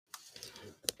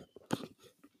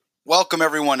Welcome,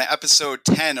 everyone, to episode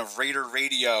 10 of Raider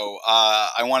Radio.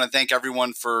 I want to thank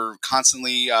everyone for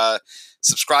constantly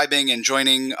subscribing and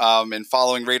joining and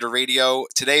following Raider Radio.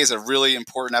 Today is a really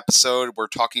important episode. We're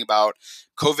talking about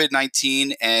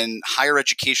COVID-19 and higher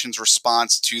education's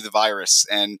response to the virus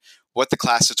and what the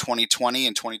class of 2020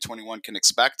 and 2021 can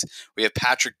expect. We have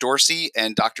Patrick Dorsey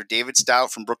and Dr. David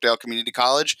Stout from Brookdale Community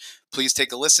College. Please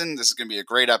take a listen. This is going to be a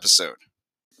great episode.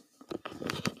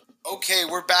 Okay,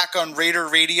 we're back on Raider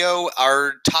Radio.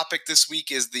 Our topic this week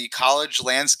is the college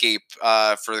landscape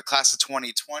for the class of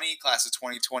 2020, class of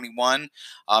 2021,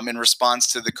 in response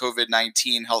to the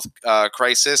COVID-19 health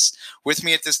crisis. With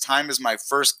me at this time is my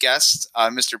first guest,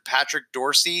 Mr. Patrick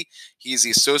Dorsey. He's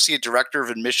the Associate Director of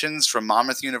Admissions from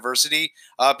Monmouth University.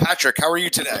 Patrick, how are you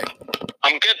today?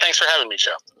 I'm good. Thanks for having me,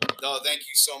 Joe. No, thank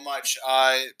you so much.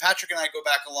 Patrick and I go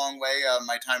back a long way.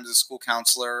 My time as a school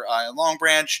counselor in Long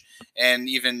Branch, and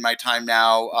even my time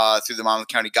now through the Monmouth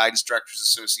County Guidance Directors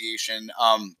Association.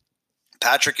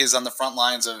 Patrick is on the front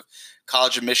lines of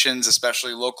college admissions,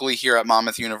 especially locally here at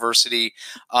Monmouth University.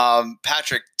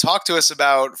 Patrick, talk to us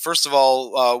about, first of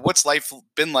all, what's life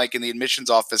been like in the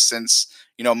admissions office since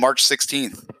March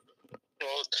 16th?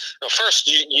 Well, first,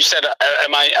 you said,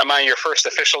 am I your first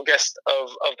official guest of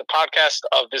the podcast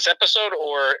of this episode,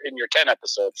 or in your 10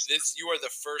 episodes? You are the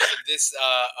first of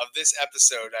this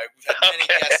episode. We've had many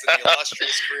guests in the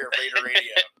illustrious career of Raider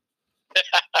Radio.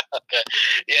 Okay.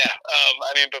 Yeah.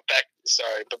 But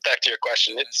back to your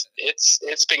question.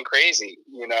 It's been crazy.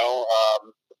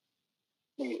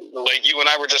 Like you and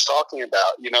I were just talking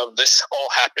about, this all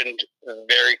happened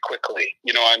very quickly.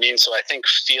 You know what I mean? So I think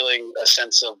feeling a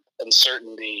sense of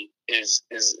uncertainty is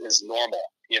normal.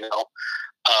 We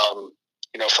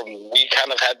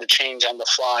kind of had to change on the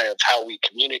fly of how we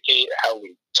communicate, how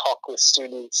we talk with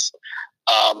students,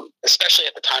 especially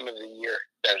at the time of the year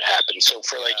that it happened. So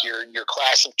for your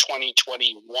class of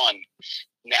 2021,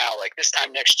 now like this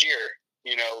time next year,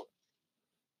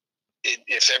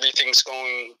 if everything's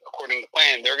going according to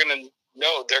plan, they're going to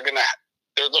know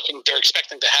they're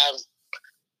expecting to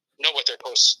know what their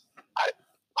post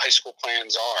high school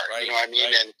plans are. Right, you know what I mean?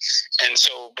 Right. And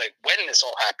so like when this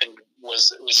all happened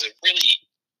was a really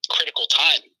critical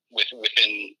time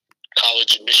within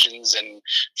college admissions, and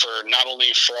for not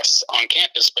only for us on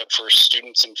campus, but for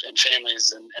students and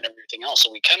families and everything else.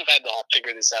 So we kind of had to all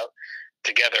figure this out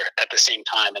together at the same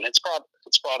time. And it's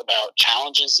brought about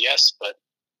challenges, yes, but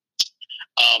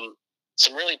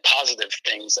some really positive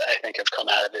things that I think have come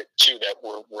out of it too, that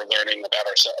we're learning about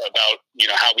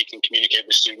how we can communicate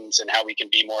with students and how we can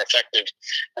be more effective.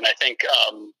 And I think,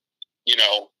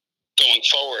 going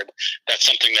forward, that's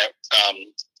something that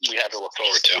we have to look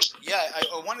forward to. Yeah,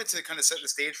 I wanted to kind of set the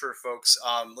stage for folks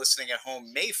listening at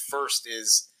home. May 1st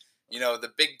is,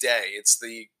 the big day. It's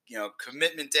the,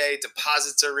 commitment day.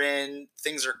 Deposits are in.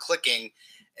 Things are clicking.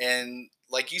 And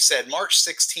like you said, March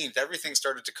 16th, everything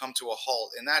started to come to a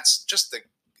halt. And that's just the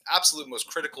absolute most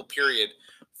critical period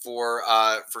for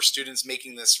students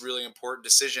making this really important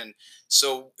decision.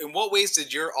 So in what ways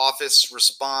did your office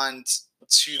respond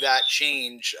to that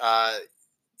change?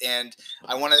 And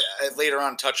I want to later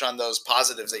on touch on those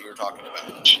positives that you were talking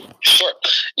about. Sure.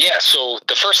 Yeah. So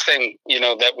the first thing,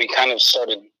 that we kind of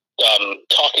started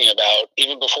talking about,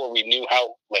 even before we knew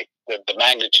how, like, the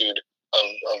magnitude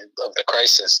of the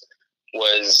crisis,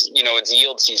 was, it's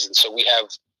yield season. So we have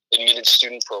admitted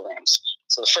student programs.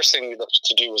 So the first thing we looked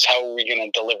to do was how are we going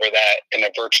to deliver that in a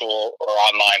virtual or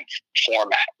online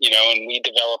format, and we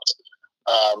developed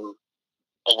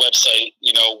a website,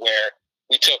 where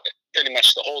we took pretty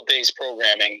much the whole day's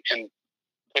programming and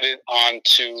put it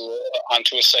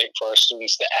onto a site for our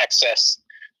students to access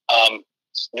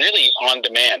really on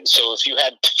demand. So if you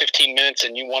had 15 minutes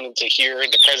and you wanted to hear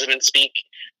the president speak,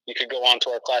 you could go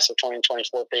onto our class of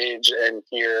 2024 page and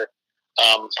hear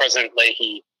President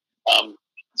Leahy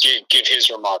give his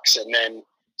remarks. And then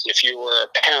if you were a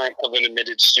parent of an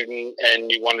admitted student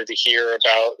and you wanted to hear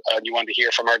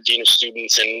from our dean of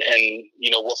students and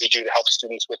what we do to help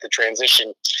students with the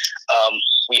transition,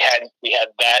 we had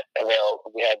that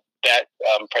available. We had that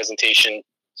presentation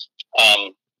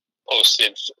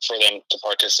posted for them to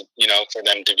participate, for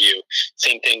them to view.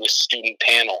 Same thing with student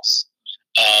panels.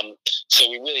 So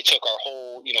we really took our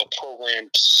whole, program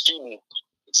student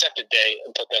accepted day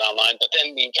and put that online. But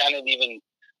then we kind of even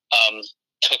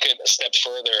took it a step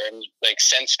further, and like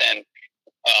since then,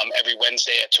 every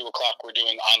Wednesday at 2:00 we're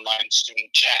doing online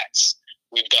student chats.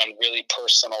 We've done really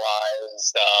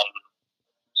personalized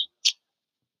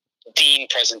dean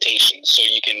presentations, so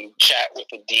you can chat with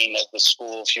the dean of the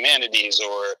School of Humanities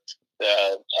or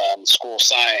the School of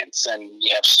Science, and we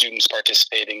have students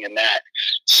participating in that.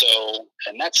 So,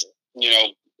 and that's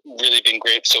really been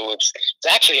great. So it's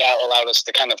actually allowed us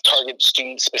to kind of target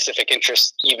student-specific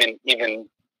interests even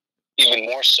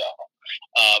more so.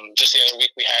 Just the other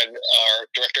week, we had our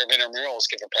director of intramurals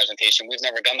give a presentation. We've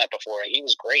never done that before, and he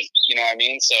was great. You know what I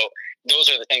mean? So those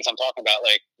are the things I'm talking about.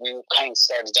 Like, we kind of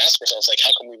started to ask ourselves, like,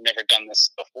 how come we've never done this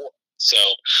before? So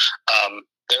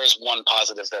there is one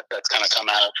positive that's kind of come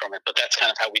out from it, but that's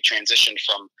kind of how we transitioned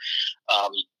from,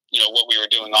 what we were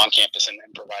doing on campus and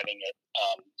providing it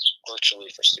virtually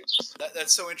for students.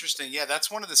 That's so interesting. Yeah, that's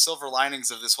one of the silver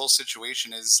linings of this whole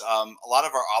situation is a lot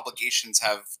of our obligations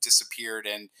have disappeared,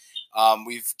 and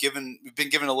we've been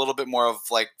given a little bit more of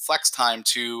like flex time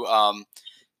to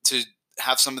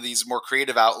have some of these more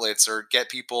creative outlets or get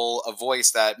people a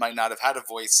voice that might not have had a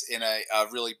voice in a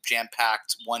really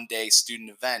jam-packed one-day student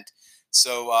event.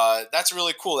 So that's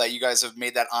really cool that you guys have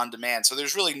made that on demand. So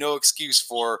there's really no excuse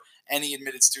for any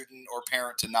admitted student or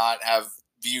parent to not have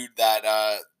viewed that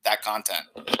that content.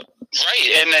 Right,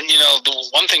 and then the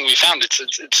one thing we found it's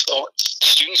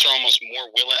students are almost more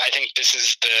willing. I think this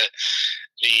is the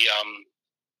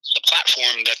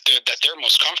platform that they're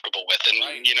most comfortable with, and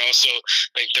right. So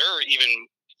like they're even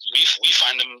we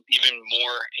find them even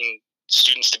more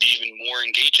students to be even more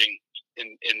engaging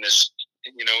in this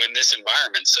in this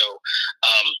environment. So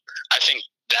I think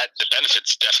that the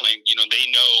benefits definitely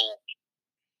they know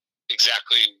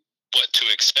exactly what to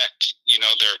expect.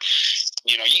 They're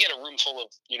you get a room full of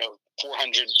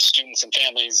 400 students and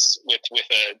families with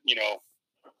a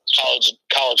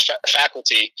college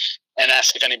faculty and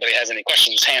ask if anybody has any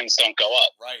questions. Hands don't go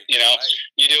up. Right. Right.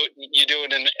 You do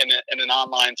it in an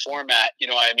online format. You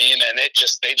know what I mean? And they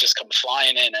just come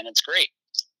flying in, and it's great.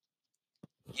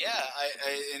 Yeah,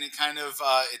 and it kind of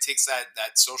it takes that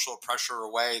social pressure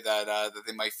away that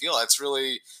they might feel. That's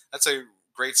a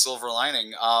great silver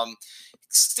lining.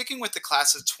 Sticking with the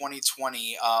class of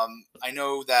 2020, I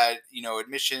know that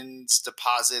admissions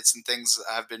deposits and things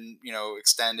have been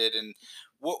extended. And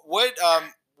what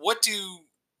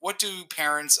do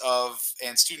parents of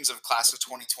and students of class of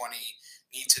 2020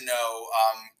 need to know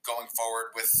going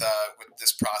forward with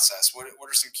this process? What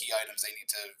are some key items they need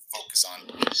to focus on?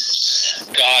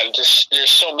 God, there's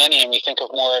so many, and we think of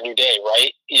more every day,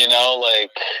 right?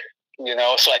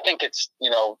 So I think it's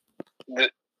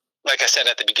like I said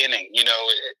at the beginning,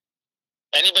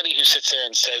 anybody who sits there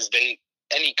and says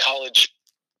any college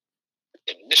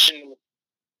admission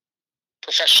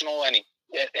professional,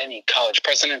 any college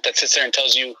president that sits there and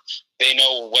tells you they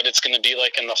know what it's going to be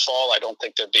like in the fall, I don't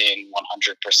think they're being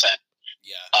 100%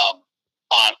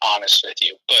 honest with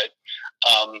you. But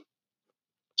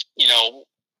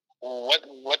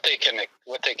what they can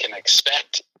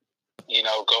expect,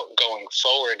 going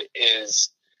forward is,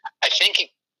 I think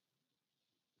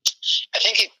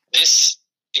this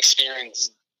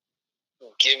experience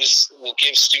will give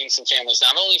students and families,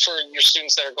 not only for your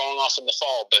students that are going off in the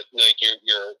fall, but like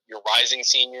your rising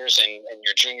seniors and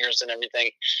your juniors and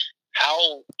everything,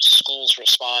 how schools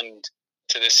respond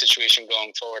to this situation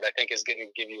going forward, I think is going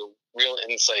to give you real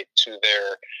insight to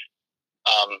their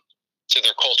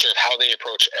culture of how they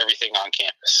approach everything on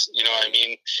campus. You know what I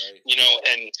mean? Right.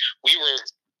 And we were,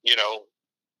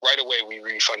 right away we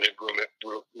refunded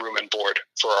room and board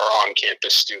for our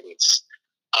on-campus students.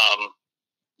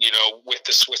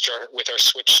 With our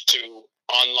switch to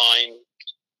online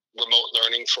remote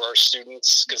learning for our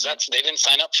students, because they didn't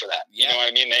sign up for that. Yeah. You know what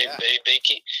I mean?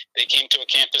 They came to a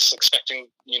campus expecting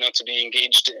to be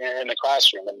engaged in a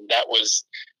classroom, and that was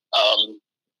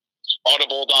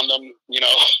audibled on them.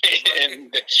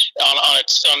 And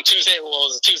on Tuesday, it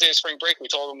was a Tuesday of spring break. We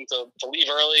told them to leave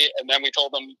early, and then we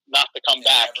told them not to come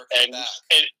back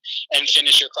and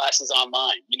finish your classes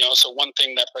online. So one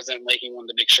thing that President Leahy wanted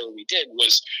to make sure we did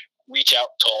was reach out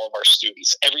to all of our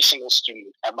students. Every single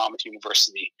student at Monmouth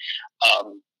University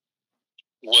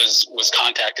was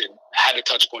contacted, had a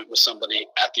touch point with somebody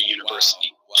at the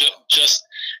university. Wow. Just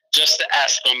to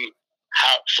ask them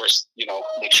how, first,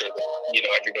 make sure that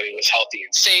everybody was healthy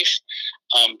and safe,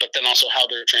 but then also how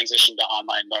their transition to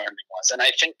online learning was. And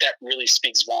I think that really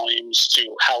speaks volumes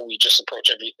to how we just approach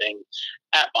everything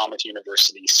at Monmouth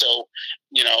University. So,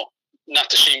 not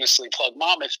to shamelessly plug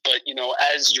Monmouth, but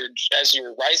as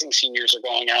your rising seniors are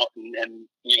going out and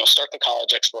start the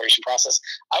college exploration process,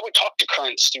 I would talk to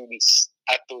current students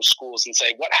at those schools and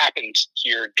say, what happened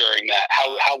here during that?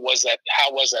 How was that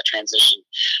transition?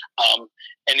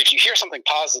 And if you hear something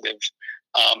positive,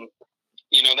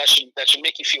 that should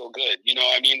make you feel good.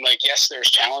 I mean, like, yes, there's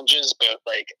challenges, but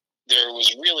like there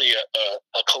was really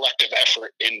a collective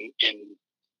effort in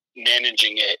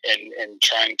managing it and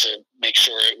trying to make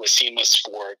sure it was seamless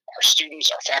for our students,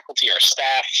 our faculty, our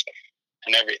staff,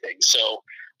 and everything. So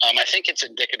I think it's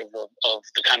indicative of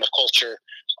the kind of culture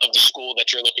of the school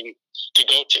that you're looking to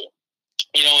go to.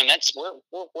 And that's we're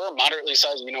moderately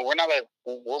sized.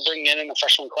 We're bringing in a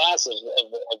freshman class of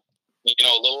a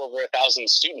little over 1,000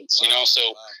 students.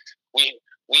 So we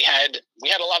had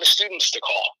a lot of students to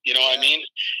call. What I mean?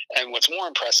 And what's more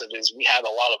impressive is we had a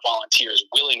lot of volunteers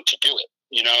willing to do it.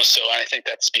 So I think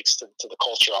that speaks to the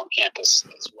culture on campus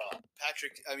as well.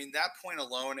 Patrick, I mean, that point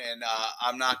alone, and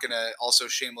I'm not going to also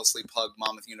shamelessly plug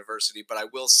Monmouth University, but I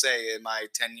will say in my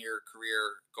 10-year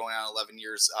career, going on 11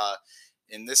 years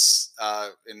in this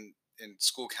in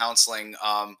school counseling,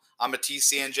 I'm a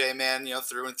TCNJ man,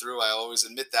 through and through. I always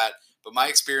admit that. But my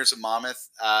experience with Monmouth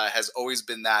has always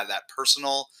been that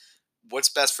personal, what's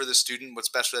best for the student, what's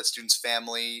best for that student's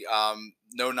family,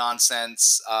 no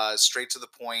nonsense, straight to the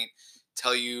point,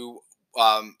 tell you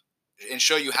and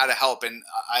show you how to help. And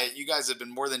you guys have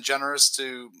been more than generous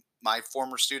to my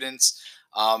former students,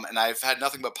 and I've had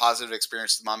nothing but positive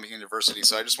experience at Monmouth University.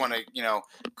 So I just want to,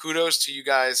 kudos to you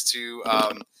guys, to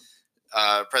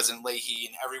President Leahy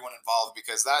and everyone involved,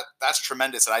 because that's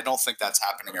tremendous, and I don't think that's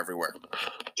happening everywhere.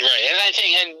 Right, and I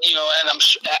think, and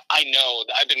I know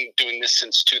that I've been doing this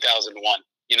since 2001.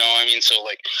 So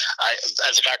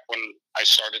as a fact, when I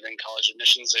started in college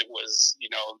admissions, it was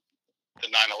the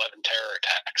 9/11 terror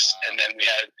attacks, and then we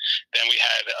had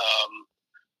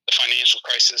the financial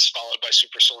crisis followed by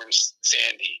Superstorm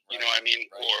Sandy. Right. Right.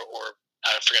 Or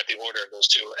I forgot the order of those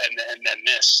two, and then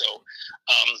this. So,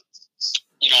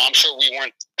 I'm sure we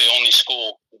weren't the only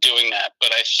school doing that,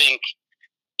 but I think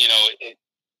it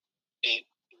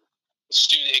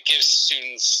gives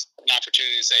students an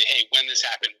opportunity to say, "Hey, when this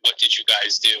happened, what did you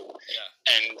guys do?" Yeah.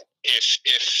 And if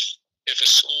a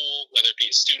school, whether it be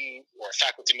a student or a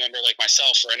faculty member like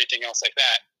myself or anything else like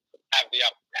that,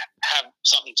 have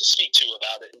something to speak to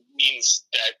about it, it means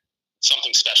that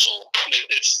something special.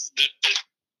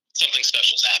 Something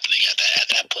special is happening at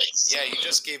that place. Yeah, you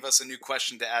just gave us a new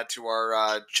question to add to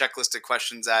our checklist of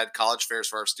questions at college fairs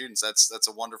for our students. That's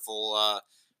a wonderful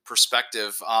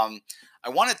perspective. I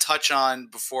want to touch on,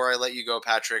 before I let you go,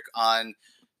 Patrick, on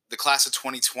the class of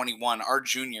 2021, our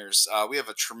juniors. We have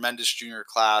a tremendous junior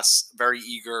class, very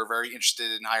eager, very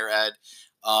interested in higher ed.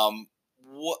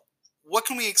 What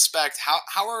can we expect?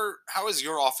 How is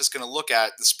your office going to look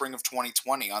at the spring of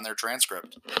 2020 on their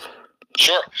transcript?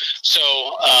 Sure. So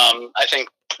I think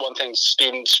one thing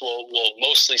students will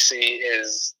mostly see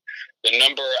is the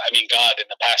number. I mean, God, in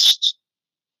the past,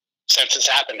 since this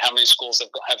happened, how many schools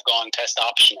have gone test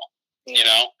optional?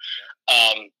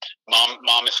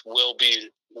 Monmouth will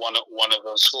be one of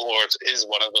those schools, or is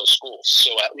one of those schools.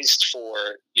 So at least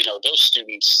for those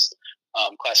students,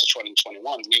 class of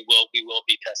 2021, we will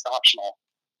be test optional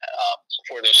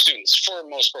for those students for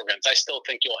most programs. I still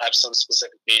think you'll have some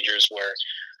specific majors where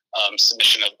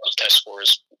submission of test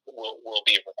scores will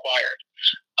be required.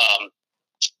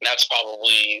 That's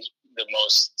probably the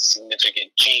most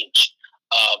significant change.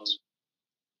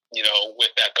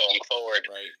 With that going forward.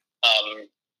 Right.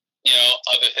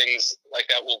 Other things like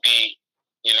that will be,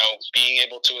 being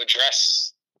able to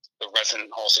address the resident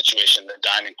hall situation, the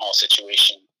dining hall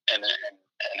situation, and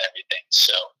everything.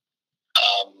 So,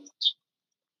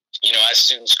 as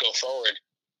students go forward,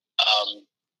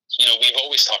 we've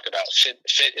always talked about fit.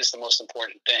 Fit is the most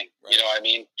important thing. Right. You know what I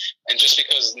mean? And just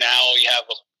because now you have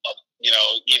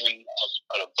even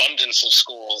an abundance of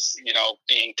schools,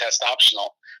 being test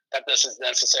optional, that doesn't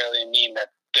necessarily mean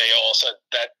that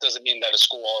that doesn't mean that a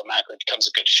school automatically becomes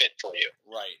a good fit for you.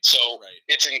 Right. So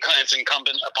it's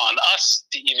incumbent upon us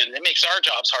to it makes our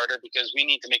jobs harder because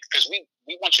we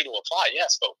want you to apply,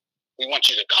 yes, but we want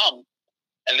you to come.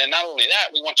 And then not only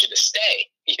that, we want you to stay,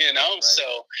 Right.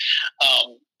 So,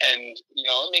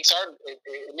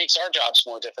 it makes our jobs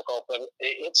more difficult, but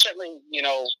it certainly,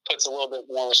 puts a little bit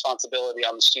more responsibility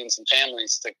on the students and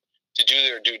families to do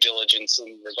their due diligence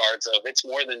in regards of, it's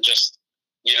more than just,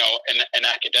 an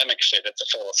academic fit. It's a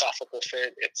philosophical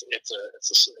fit. It's a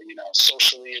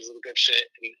socially is a good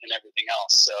fit and everything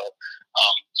else. So,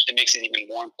 it makes it even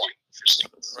more important for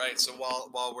students. Right. So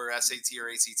while we're SAT or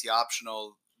ACT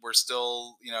optional, we're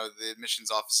still, the admissions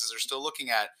offices are still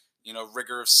looking at,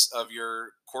 rigor of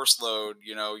your course load,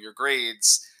 your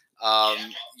grades,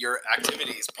 your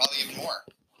activities, probably even more.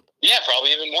 Yeah,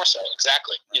 probably even more so.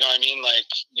 Exactly. You know what I mean?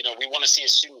 We want to see a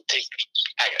student take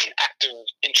an active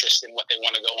interest in what they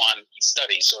want to go on and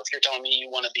study. So if you're telling me you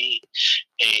want to be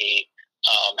a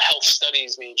health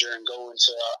studies major and go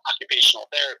into occupational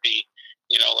therapy,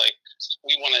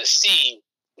 we want to see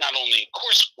not only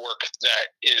coursework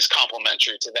that is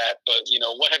complementary to that, but,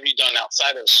 what have you done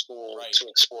outside of school to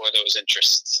explore those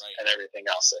interests and everything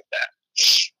else like that.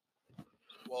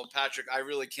 Well, Patrick, I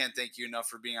really can't thank you enough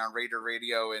for being on Raider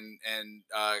Radio and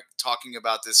talking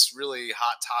about this really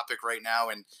hot topic right now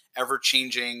and ever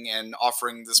changing and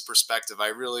offering this perspective. I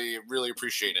really, really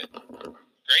appreciate it.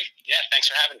 Great. Yeah, thanks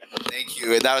for having me. Thank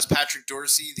you. And that was Patrick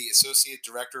Dorsey, the Associate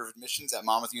Director of Admissions at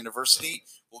Monmouth University.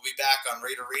 We'll be back on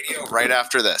Raider Radio right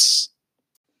after this.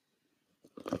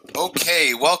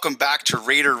 Okay, welcome back to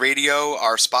Raider Radio.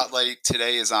 Our spotlight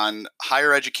today is on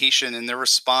higher education and their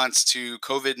response to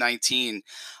COVID-19.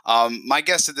 My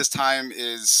guest at this time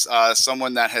is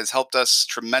someone that has helped us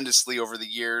tremendously over the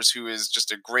years, who is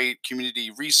just a great community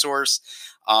resource.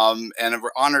 And we're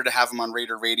honored to have him on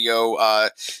Raider Radio,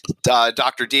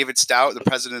 Dr. David Stout, the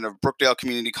president of Brookdale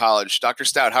Community College. Dr.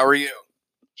 Stout, how are you?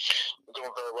 I'm doing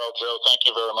very well, Joe. Thank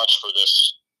you very much for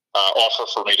this offer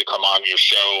for me to come on your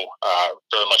show.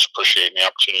 Very much appreciating the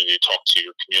opportunity to talk to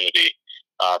your community.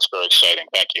 It's very exciting.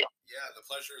 Thank you. Yeah, the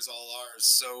pleasure is all ours.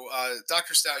 So,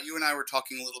 Dr. Stout, you and I were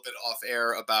talking a little bit off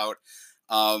air about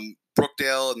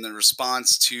Brookdale and the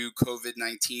response to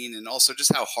COVID-19 and also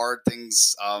just how hard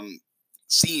things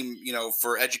seem,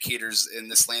 for educators in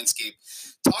this landscape.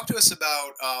 Talk to us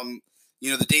about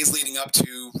the days leading up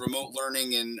to remote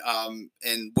learning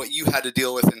and what you had to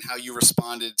deal with and how you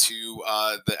responded to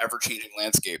the ever-changing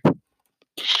landscape.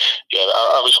 Yeah,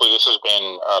 obviously this has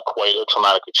been quite a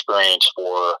traumatic experience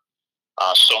for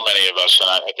so many of us, and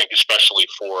I think especially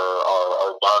for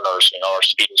our learners, our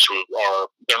students who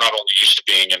they're not only used to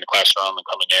being in the classroom and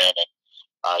coming in,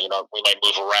 and we might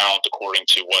move around according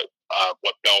to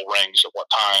what bell rings at what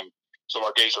time. So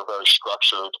our days are very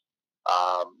structured.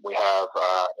 We have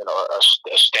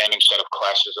a standing set of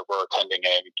classes that we're attending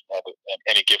at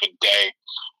any given day.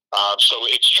 So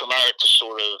it's traumatic to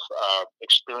sort of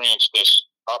experience this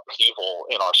upheaval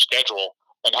in our schedule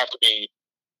and have to be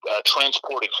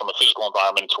transported from a physical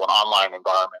environment to an online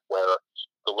environment where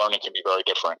the learning can be very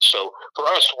different. So for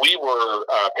us, we were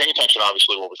paying attention,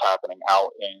 obviously, what was happening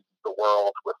out in the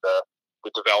world with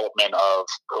the development of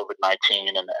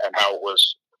COVID-19 and how it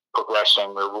was progressing.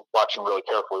 We were watching really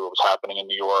carefully what was happening in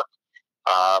New York.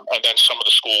 And then some of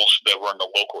the schools that were in the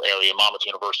local area, Monmouth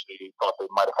University, thought they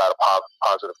might have had a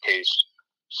positive case.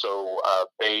 So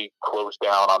they closed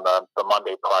down on the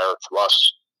Monday prior to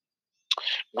us.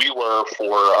 We were,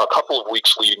 for a couple of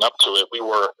weeks leading up to it, we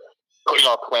were putting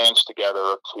our plans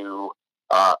together to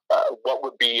what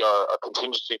would be our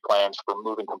contingency plans for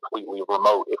moving completely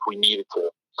remote if we needed to.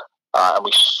 And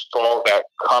we saw that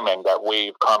coming, that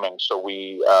wave coming. So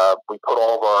we put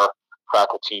all of our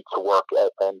faculty to work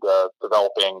and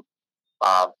developing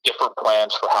different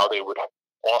plans for how they would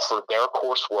offer their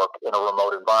coursework in a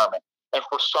remote environment. And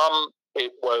for some,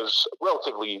 it was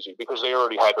relatively easy because they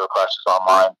already had their classes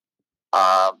online.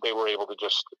 They were able to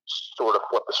just sort of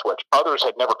flip the switch. Others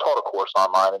had never taught a course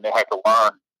online, and they had to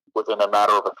learn within a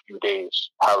matter of a few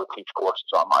days how to teach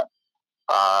courses online.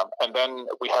 And then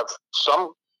we have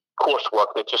some coursework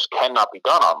that just cannot be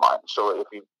done online. So if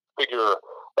you figure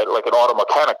at like an auto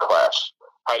mechanic class,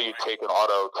 how do you take an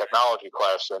auto technology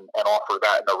class and offer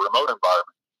that in a remote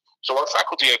environment? So our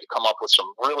faculty had to come up with some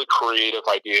really creative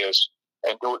ideas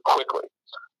and do it quickly.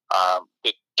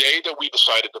 The day that we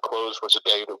decided to close was a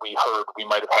day that we heard we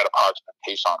might have had a positive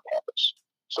case on campus.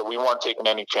 So we weren't taking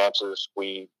any chances.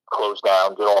 We closed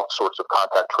down, did all sorts of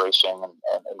contact tracing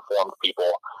and informed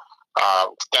people.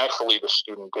 Thankfully, the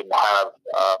student didn't have,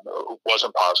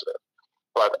 wasn't positive.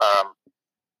 But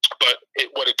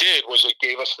what it did was it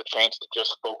gave us the chance to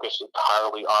just focus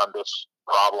entirely on this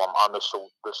problem, on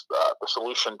the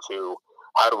solution to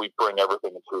how do we bring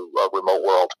everything into a remote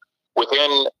world.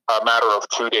 Within a matter of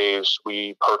 2 days,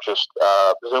 we purchased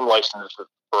Zoom licenses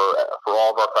for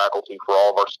all of our faculty, for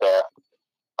all of our staff,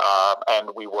 and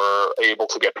we were able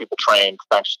to get people trained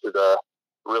thanks to the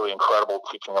really incredible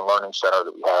teaching and learning center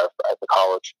that we have at the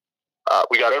college.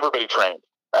 We got everybody trained,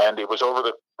 and it was over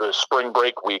the spring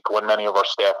break week when many of our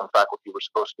staff and faculty were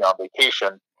supposed to be on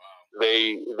vacation.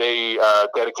 They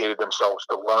dedicated themselves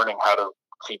to learning how to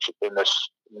teach in this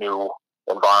new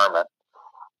environment.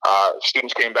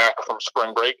 Students came back from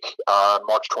spring break on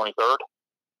March 23rd,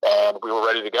 and we were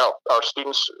ready to go. Our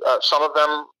students, some of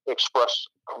them expressed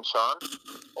concern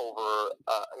over,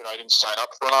 I didn't sign up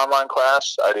for an online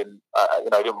class. I didn't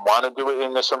want to do it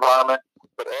in this environment.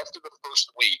 But after the first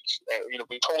week,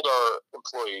 we told our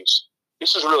employees,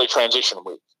 this is really transition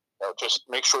week. Just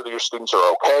make sure that your students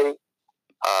are okay.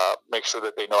 Make sure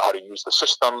that they know how to use the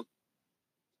system.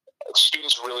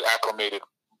 Students really acclimated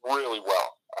really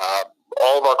well.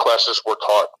 All of our classes were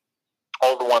taught,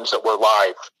 all the ones that were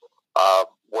live,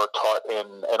 were taught in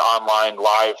an online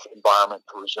live environment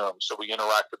through Zoom. So we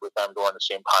interacted with them during the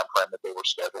same time frame that they were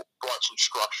scheduled, brought some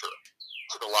structure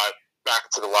to the live back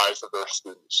to the lives of their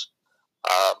students,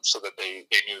 so that they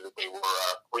knew that they were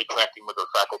reconnecting with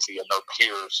their faculty and their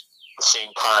peers at the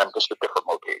same time, just a different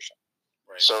location.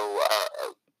 Right. So,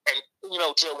 and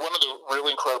Joe, one of the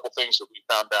really incredible things that we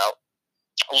found out,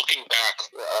 looking back,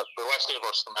 the last day of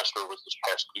our semester was this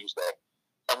past Tuesday,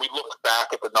 and we looked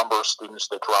back at the number of students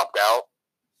that dropped out.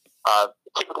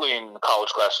 Typically in college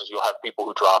classes, you'll have people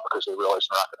who drop because they realize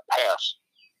they're not going to pass.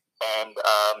 And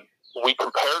we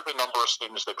compared the number of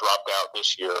students that dropped out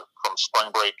this year from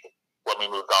spring break when we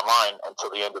moved online until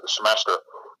the end of the semester.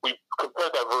 We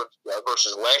compared that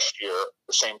versus last year,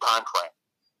 the same time frame.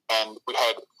 And we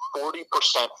had 40%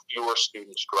 fewer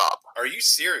students drop. Are you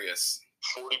serious?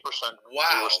 40% Wow.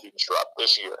 fewer students drop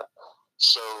this year.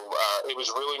 So it was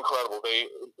really incredible. They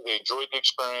enjoyed the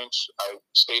experience. I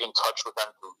stayed in touch with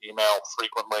them through email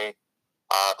frequently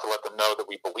to let them know that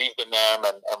we believed in them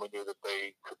and we knew that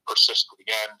they could persist to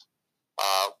the end.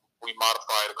 We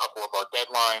modified a couple of our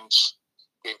deadlines,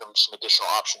 gave them some additional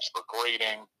options for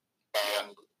grading, and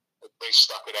they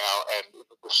stuck it out, and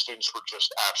the students were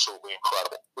just absolutely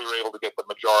incredible. We were able to get the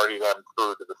majority of them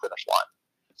through to the finish line.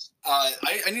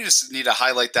 I need to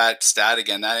highlight that stat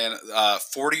again. That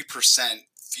 40%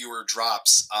 fewer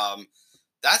drops.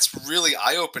 That's really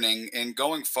eye-opening. And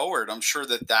going forward, I'm sure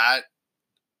that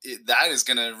is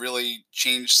going to really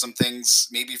change some things,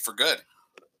 maybe for good.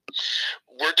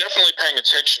 We're definitely paying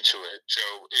attention to it,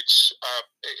 Joe. It's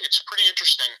pretty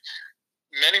interesting.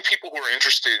 Many people who are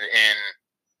interested in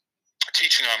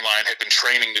teaching online have been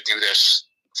training to do this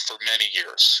for many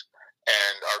years.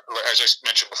 And as I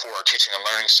mentioned before, our Teaching and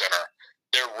Learning Center,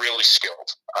 they're really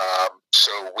skilled.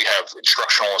 So we have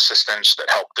instructional assistants that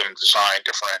help them design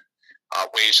different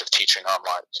ways of teaching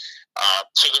online.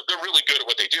 So they're really good at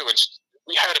what they do. And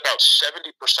we had about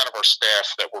 70% of our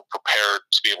staff that were prepared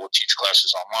to be able to teach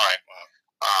classes online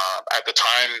at the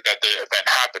time that the event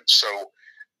happened. So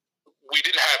we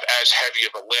didn't have as heavy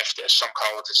of a lift as some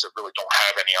colleges that really don't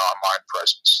have any online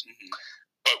presence. Mm-hmm.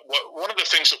 But one of the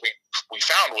things that we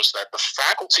found was that the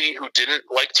faculty who didn't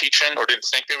like teaching or didn't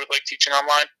think they would like teaching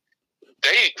online,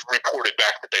 they reported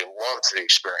back that they loved the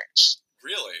experience.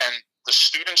 Really? And the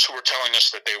students who were telling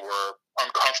us that they were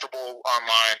uncomfortable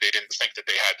online, they didn't think that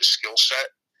they had the skill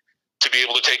set to be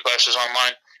able to take classes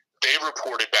online, they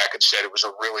reported back and said it was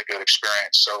a really good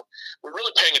experience. So we're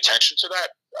really paying attention to that.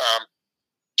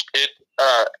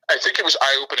 I think it was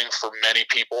eye-opening for many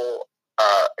people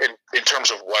in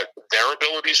terms of what their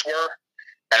abilities were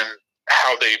and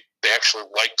how they actually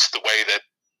liked the way that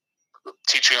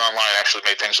teaching online actually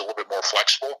made things a little bit more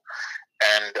flexible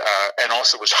and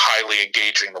also was highly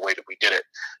engaging the way that we did it.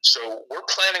 So we're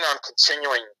planning on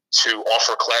continuing to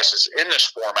offer classes in this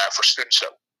format for students that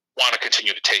want to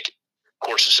continue to take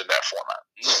courses in that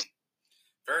format.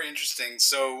 Very interesting.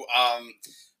 So,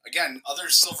 again, other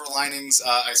silver linings.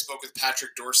 I spoke with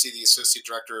Patrick Dorsey, the Associate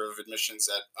Director of Admissions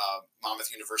at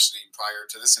Monmouth University prior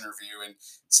to this interview, and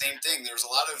same thing. There was a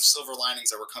lot of silver linings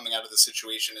that were coming out of the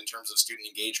situation in terms of student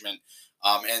engagement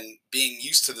and being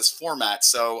used to this format.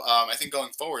 So I think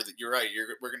going forward, that you're right.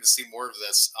 We're going to see more of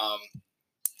this.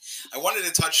 I wanted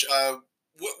to touch.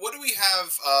 What do we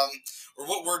have, or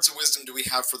what words of wisdom do we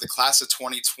have for the class of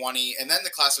 2020 and then the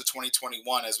class of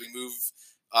 2021 as we move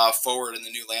forward in the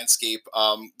new landscape?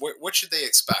 What should they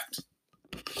expect?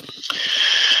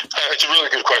 It's a really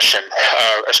good question,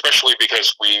 especially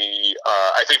because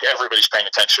I think everybody's paying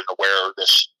attention to where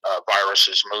this virus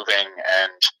is moving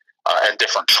and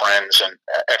different trends and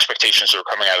expectations that are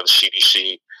coming out of the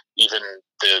CDC, even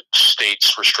the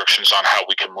state's restrictions on how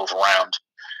we can move around.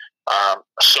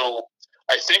 So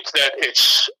I think that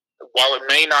while it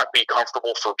may not be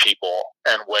comfortable for people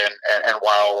and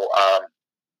while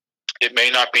it may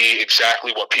not be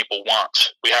exactly what people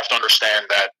want, we have to understand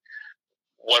that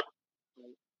what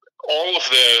all of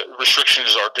the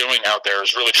restrictions are doing out there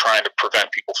is really trying to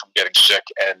prevent people from getting sick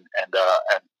and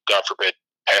God forbid,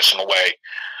 passing away.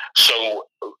 So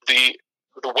the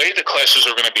way the classes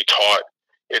are going to be taught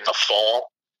in the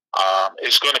fall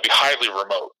is going to be highly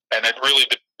remote. And it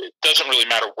doesn't really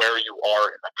matter where you are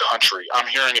in the country. I'm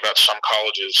hearing about some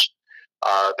colleges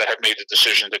that have made the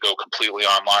decision to go completely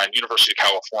online. University of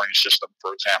California system,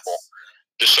 for example,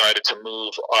 decided to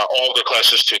move all of their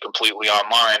classes to completely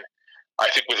online. I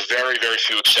think with very, very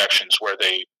few exceptions where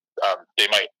they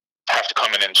might have to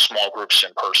come in small groups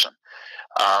in person.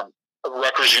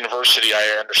 Rutgers University,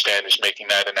 I understand, is making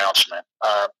that announcement.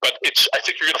 But I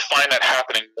think you're going to find that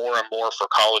happening more and more for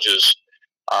colleges,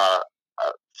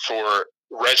 for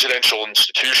residential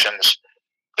institutions,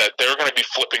 that they're going to be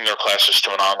flipping their classes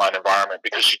to an online environment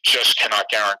because you just cannot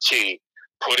guarantee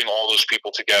putting all those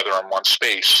people together in one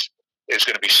space is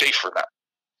going to be safe for them.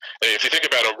 If you think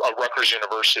about a Rutgers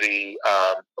University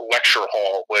lecture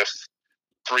hall with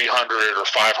 300 or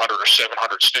 500 or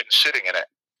 700 students sitting in it,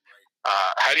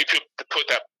 how do you put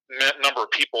that number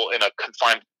of people in a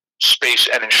confined space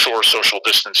and ensure social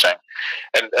distancing?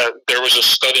 And there was a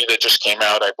study that just came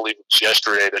out, I believe it was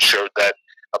yesterday, that showed that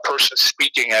a person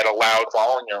speaking at a loud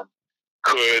volume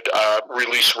could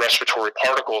release respiratory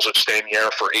particles that stay in the air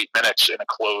for 8 minutes in a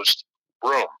closed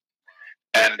room.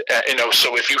 And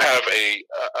so if you have a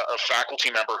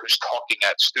faculty member who's talking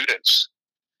at students,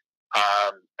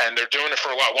 and they're doing it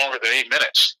for a lot longer than 8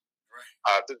 minutes,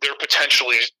 they're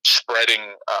potentially spreading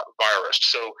virus.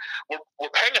 So we're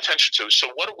paying attention to. So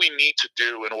what do we need to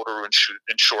do in order to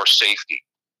ensure safety?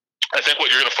 I think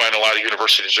what you're going to find a lot of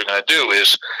universities are going to do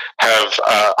is have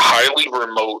a highly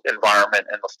remote environment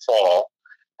in the fall,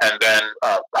 and then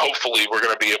hopefully we're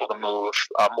going to be able to move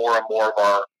more and more of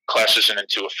our classes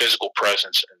into a physical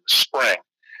presence in the spring.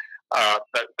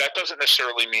 That doesn't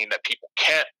necessarily mean that people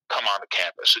can't come onto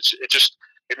campus.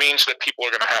 It means that people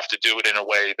are going to have to do it in a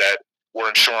way that we're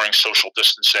ensuring social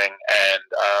distancing, and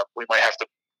we might have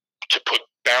to put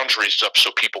boundaries up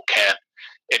so people can't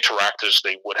interact as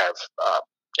they would have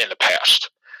in the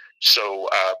past. So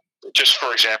just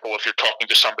for example, if you're talking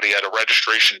to somebody at a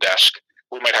registration desk,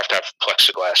 we might have to have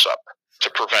plexiglass up to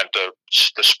prevent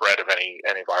the spread of any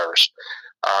virus.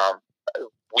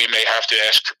 We may have to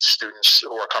ask students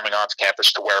who are coming onto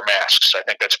campus to wear masks. I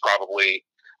think that's probably,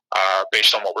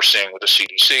 based on what we're seeing with the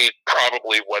CDC,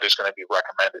 probably what is going to be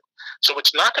recommended. So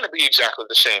it's not going to be exactly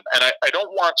the same. And I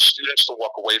don't want students to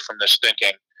walk away from this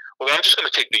thinking, well, I'm just going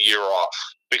to take the year off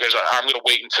because I'm going to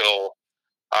wait until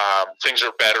things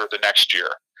are better the next year.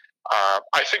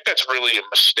 I think that's really a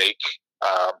mistake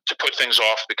to put things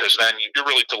off, because then you're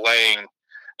really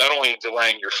not only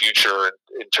delaying your future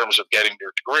in terms of getting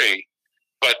your degree,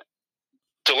 but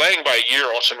delaying by a year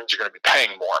also means you're going to be paying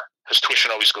more because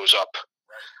tuition always goes up.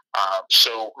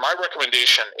 So my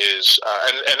recommendation is,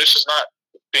 and this is not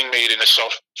being made in a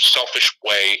selfish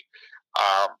way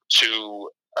to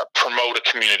promote a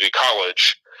community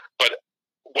college, but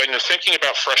when you're thinking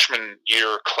about freshman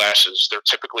year classes, they're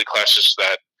typically classes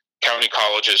that county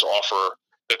colleges offer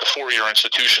that the four-year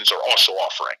institutions are also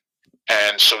offering.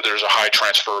 And so there's a high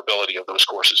transferability of those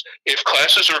courses. If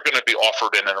classes are going to be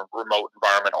offered in a remote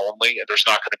environment only, and there's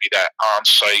not going to be that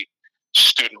on-site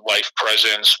student life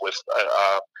presence with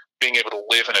being able to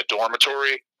live in a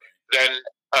dormitory, then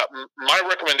my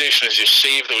recommendation is you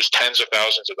save those tens of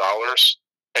thousands of dollars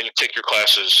and you take your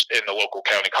classes in the local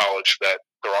county college that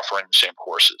they're offering the same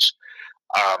courses.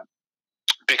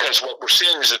 Because what we're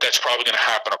seeing is that that's probably going to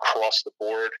happen across the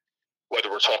board, whether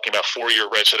we're talking about four-year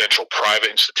residential private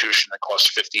institution that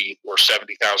costs $50,000 or $70,000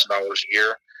 a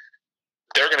year.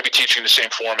 They're going to be teaching the same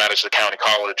format as the county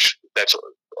college that's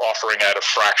offering at a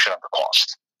fraction of the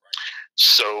cost.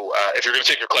 So if you're going to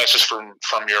take your classes from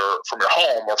your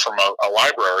home or from a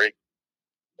library,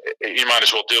 you might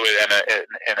as well do it and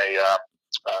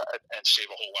save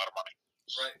a whole lot of money.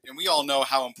 Right. And we all know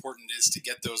how important it is to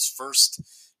get those first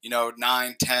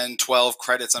 9, 10, 12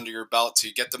 credits under your belt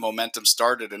to get the momentum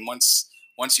started. And once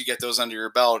you get those under your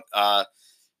belt, I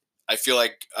feel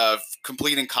like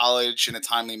completing college in a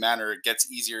timely manner, it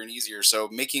gets easier and easier. So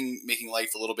making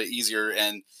life a little bit easier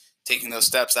and taking those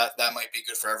steps, that might be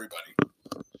good for everybody.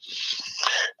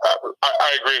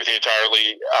 I agree with you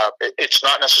entirely. It's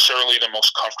not necessarily the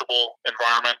most comfortable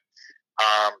environment,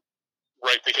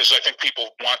 right? Because I think people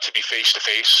want to be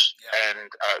face-to-face, and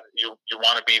you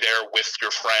want to be there with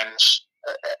your friends.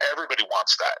 Everybody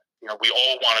wants that. We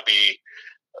all want to be,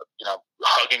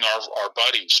 hugging our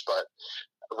buddies, but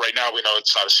right now we know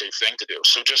it's not a safe thing to do.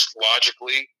 So just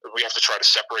logically, we have to try to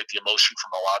separate the emotion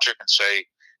from the logic and say,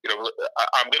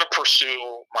 I'm going to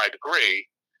pursue my degree,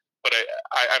 but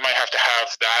I might have to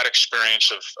have that experience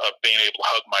of being able to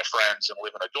hug my friends and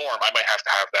live in a dorm. I might have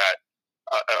to have that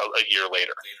a year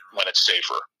later when it's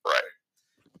safer,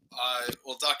 right?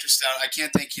 Well, Dr. Stout, I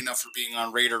can't thank you enough for being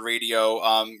on Raider Radio.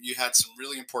 You had some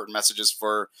really important messages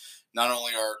for not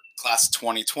only our class of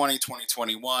 2020,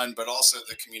 2021, but also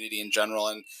the community in general.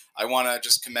 And I want to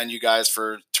just commend you guys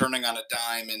for turning on a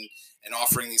dime and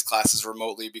offering these classes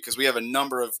remotely, because we have a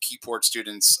number of Keyport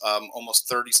students, almost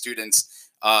 30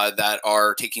 students that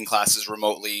are taking classes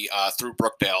remotely through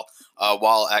Brookdale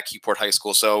while at Keyport High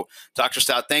School. So, Dr.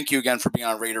 Stout, thank you again for being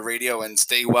on Raider Radio, and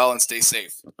stay well and stay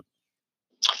safe.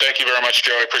 Thank you very much,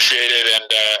 Joe. I appreciate it,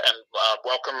 and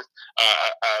welcome.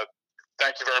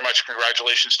 Thank you very much.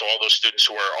 Congratulations to all those students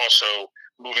who are also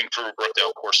moving through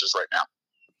Brookdale courses right now.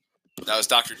 That was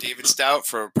Dr. David Stout,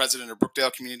 president of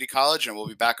Brookdale Community College, and we'll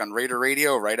be back on Raider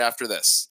Radio right after this.